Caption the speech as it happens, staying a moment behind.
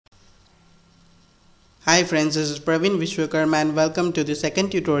Hi friends, this is Praveen Vishwakarma and welcome to the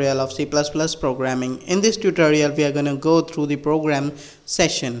second tutorial of C++ programming. In this tutorial, we are going to go through the program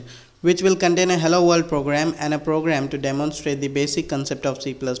session, which will contain a hello world program and a program to demonstrate the basic concept of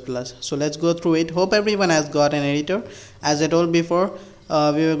C++. So let's go through it. Hope everyone has got an editor. As I told before, we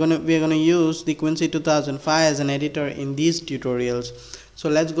are going to use the Quincy 2005 as an editor in these tutorials. So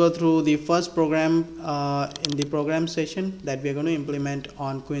let's go through the first program in the program session that we are going to implement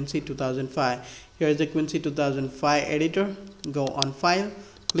on Quincy 2005. Here is the Quincy 2005 editor. Go on File,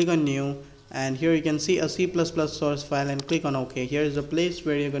 click on New, and here you can see a C++ source file and click on OK. Here is the place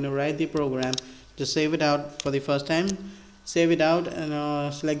where you're going to write the program. Just save it out for the first time. Save it out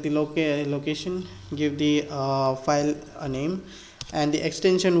and select the location. Give the file a name, and the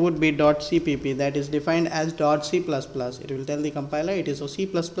extension would be .cpp, that is defined as .c++. It will tell the compiler it is a C++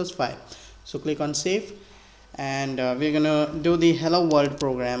 file. So click on Save, and we're gonna do the hello world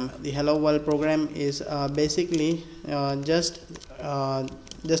program. The hello world program is basically just a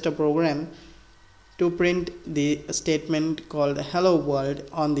program to print the statement called hello world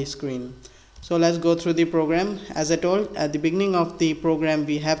on the screen. So let's go through the program. As I told at the beginning of the program,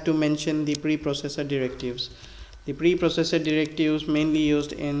 we have to mention the preprocessor directives. The preprocessor directives mainly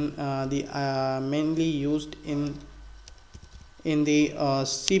used in the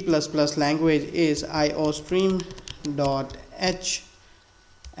C++ language is iostream.h,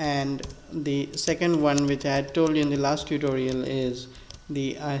 and the second one, which I had told you in the last tutorial, is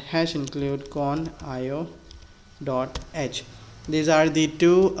the hash include con.io.h. These are the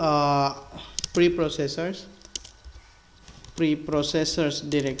two processor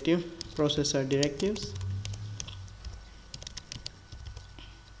directives.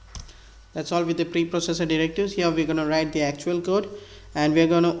 That's all with the preprocessor directives. Here we're going to write the actual code, and we're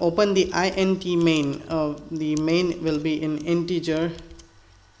going to open the int main. The main will be in integer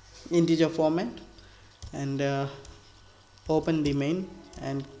format, and open the main,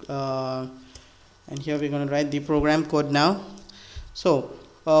 and here we're going to write the program code now. So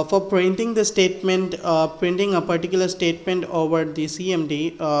for printing the statement, printing a particular statement over the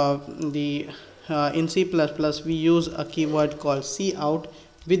CMD, in C++ we use a keyword called cout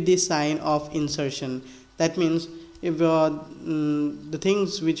with the sign of insertion. That means if the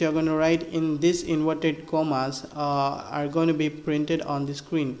things which are going to write in this inverted commas are going to be printed on the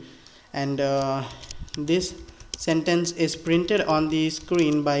screen, and this sentence is printed on the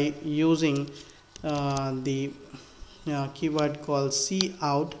screen by using the keyword called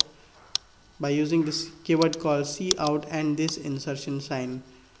cout, cout and this insertion sign.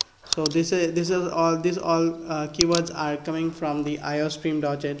 So this all keywords are coming from the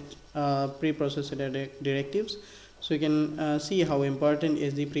iostream.h preprocessor directives. So you can see how important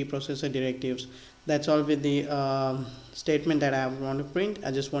is the preprocessor directives. That's all with the statement that I want to print.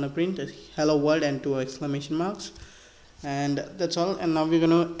 I just want to print hello world and 2 exclamation marks, and that's all. And now we're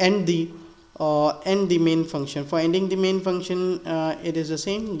going to end the main function. For ending the main function, it is the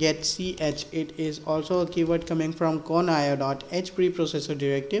same, get ch. It is also a keyword coming from con.io.h preprocessor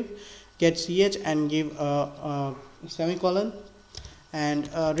directive. Get ch and give a semicolon, and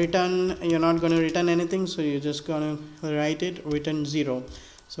return. You're not going to return anything, so you're just going to write it return 0.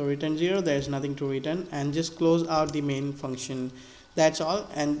 So return 0, there is nothing to return, and just close out the main function. That's all.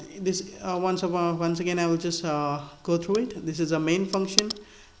 And this once again I will just go through it. This is a main function.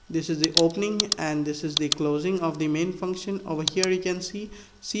 This is the opening, and this is the closing of the main function. Over here you can see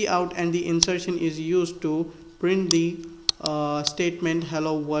cout, and the insertion is used to print the statement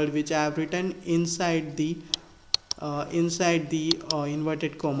hello world, which I have written inside the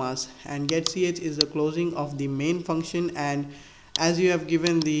inverted commas, and get ch is the closing of the main function. And as you have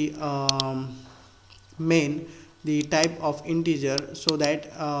given the main the type of integer, so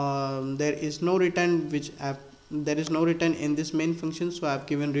that there is no return in this main function, so I have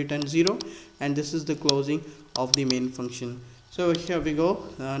given return 0, and this is the closing of the main function. So here we go.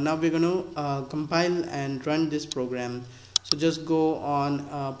 Now we're going to compile and run this program. So just go on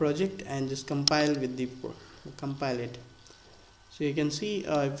project and just compile it. So you can see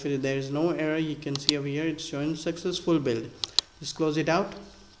if there is no error, you can see over here it's showing successful build. Just close it out,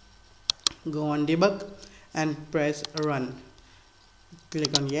 go on debug and press run.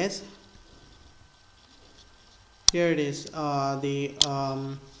 Click on yes. Here it is. The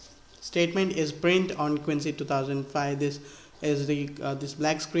statement is print on Quincy 2005. This is the this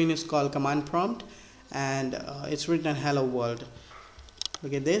black screen is called command prompt, and it's written hello world.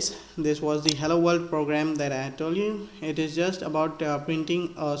 Look at this. This was the hello world program that I told you. It is just about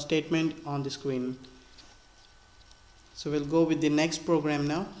printing a statement on the screen. So we'll go with the next program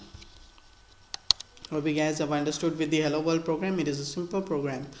now. Hope you guys have understood with the hello world program. It is a simple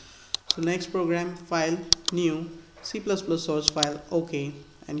program. So next program, file, new, C++ source file, okay,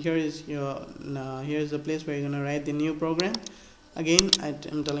 and here is your here is the place where you're gonna write the new program. Again,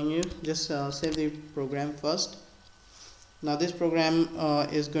 I'm telling you, just save the program first. Now this program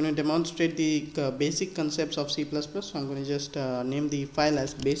is going to demonstrate the basic concepts of C++. So I'm going to just name the file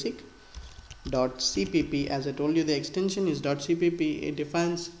as basic.cpp. As I told you, the extension is .cpp. It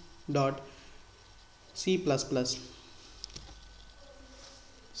defines .c++.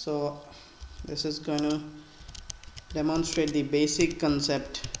 So this is going to demonstrate the basic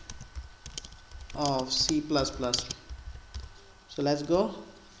concept of C++. So let's go.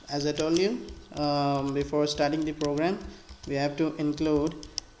 As I told you, before starting the program, we have to include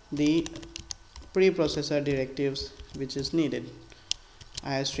the preprocessor directives which is needed.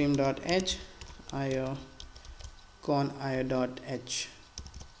 iostream.h, io.h.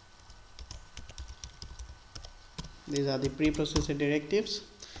 These are the preprocessor directives.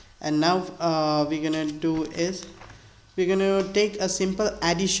 And now we're gonna do is we're gonna take a simple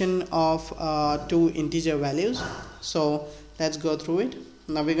addition of two integer values. So let's go through it.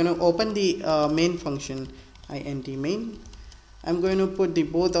 Now we're going to open the main function, int main. I'm going to put the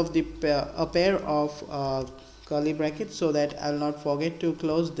both of the a pair of curly brackets so that I'll not forget to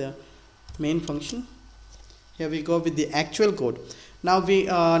close the main function. Here we go with the actual code. Now we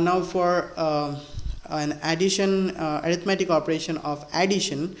now for an addition arithmetic operation of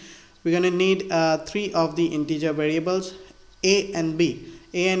addition, we're going to need three of the integer variables, a and b.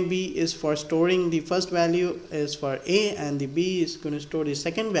 A and b is for storing the first value is for a, and the b is going to store the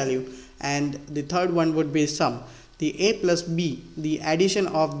second value, and the third one would be sum. The a plus b, the addition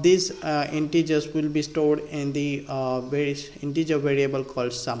of these integers will be stored in the integer variable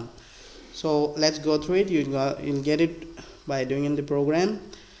called sum. So let's go through it. You'll get it by doing in the program.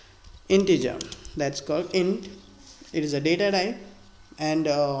 Integer, that's called int. It is a data type, and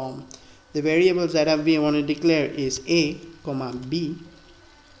the variables that we want to declare is a, b,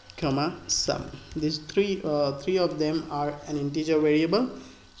 sum. These three of them are an integer variable,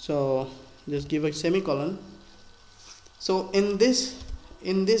 so just give a semicolon. So in this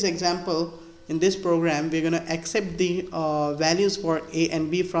example, in this program, we're going to accept the values for a and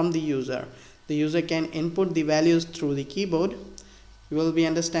b from the user. The user can input the values through the keyboard. You will be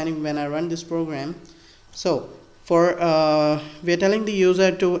understanding when I run this program. So for we are telling the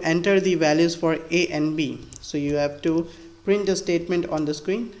user to enter the values for a and b, so you have to print a statement on the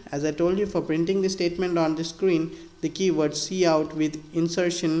screen. As I told you, for printing the statement on the screen, the keyword cout with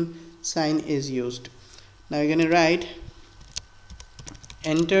insertion sign is used. Now you're going to write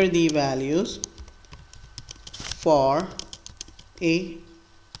enter the values for a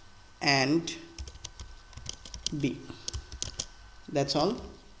and b. That's all.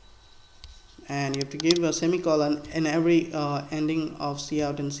 And you have to give a semicolon in every ending of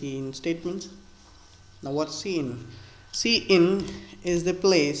cout and cin statements. Now what's cin? Cin is the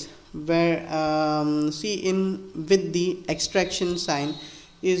place where cin with the extraction sign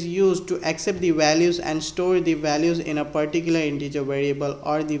is used to accept the values and store the values in a particular integer variable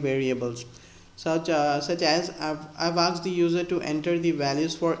or the variables. Such as I've asked the user to enter the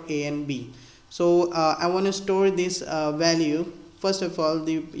values for a and b. So I want to store this value. First of all,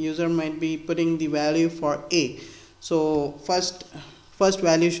 the user might be putting the value for a. So first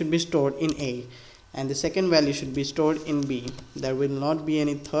value should be stored in a, and the second value should be stored in b. There will not be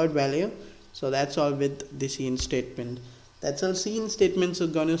any third value. So that's all with the cin statement. That's all. Cin statements are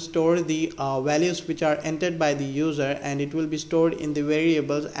going to store the values which are entered by the user, and it will be stored in the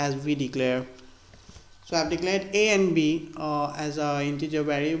variables as we declare. So I've declared a and b as a integer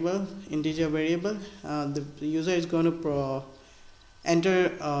variable. The user is going to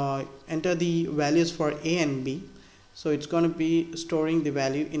enter the values for a and b. So it's going to be storing the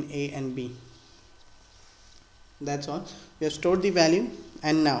value in a and b. That's all. We have stored the value,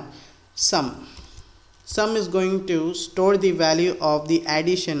 and now sum. Sum is going to store the value of the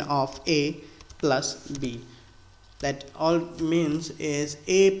addition of a plus b. That all means is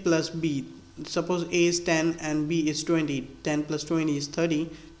a plus b. Suppose a is 10 and b is 20. 10 plus 20 is 30.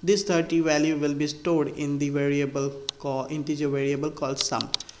 This 30 value will be stored in the integer variable called sum.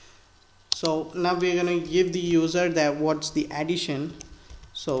 So now we are going to give the user that what's the addition.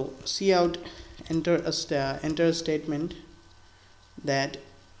 So cout enter a statement that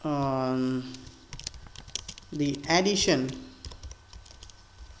the addition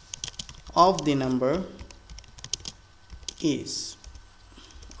of the number is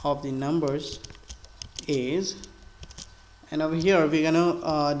and over here we're going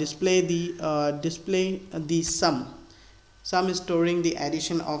to display the sum. Sum is storing the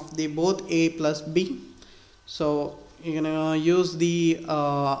addition of the both a plus b. So you're gonna use the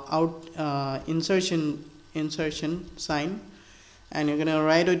insertion sign, and you're gonna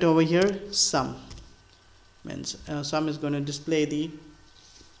write it over here sum. Means sum is going to display the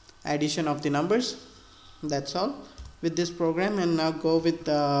addition of the numbers. That's all with this program. And now go with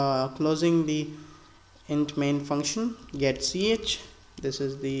closing the int main function, get ch. This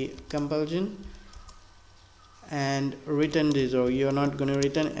is the compulsion, and return 0. You're not going to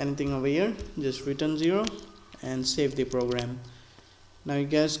return anything over here, just return 0 and save the program. Now you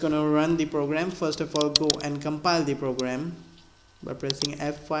guys gonna run the program. First of all, go and compile the program by pressing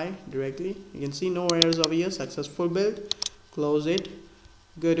F5 directly. You can see no errors over here, successful build. Close it,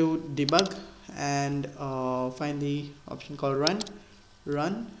 go to debug and find the option called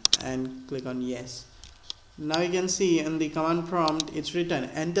run and click on yes. Now you can see in the command prompt it's written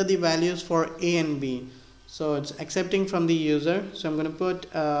enter the values for A and B. So it's accepting from the user, so I'm going to put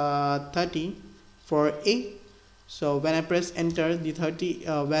 30 for A. So when I press enter, the 30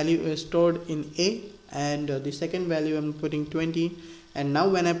 value is stored in A, and the second value I'm putting 20. And now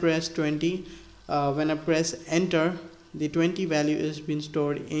when I press 20, when I press enter, the 20 value is being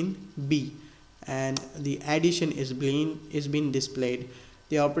stored in B, and the addition is being displayed.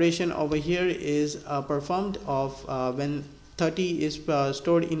 The operation over here is performed of when 30 is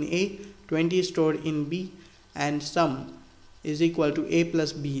stored in A, 20 is stored in B, and sum is equal to A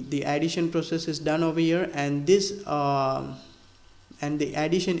plus B. The addition process is done over here, and this and the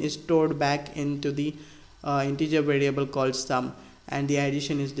addition is stored back into the integer variable called sum, and the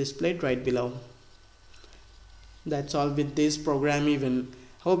addition is displayed right below. That's all with this program. Even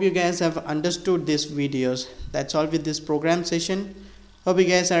hope you guys have understood these videos. That's all with this program session. Hope you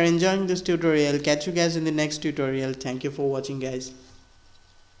guys are enjoying this tutorial. Catch you guys in the next tutorial. Thank you for watching, guys.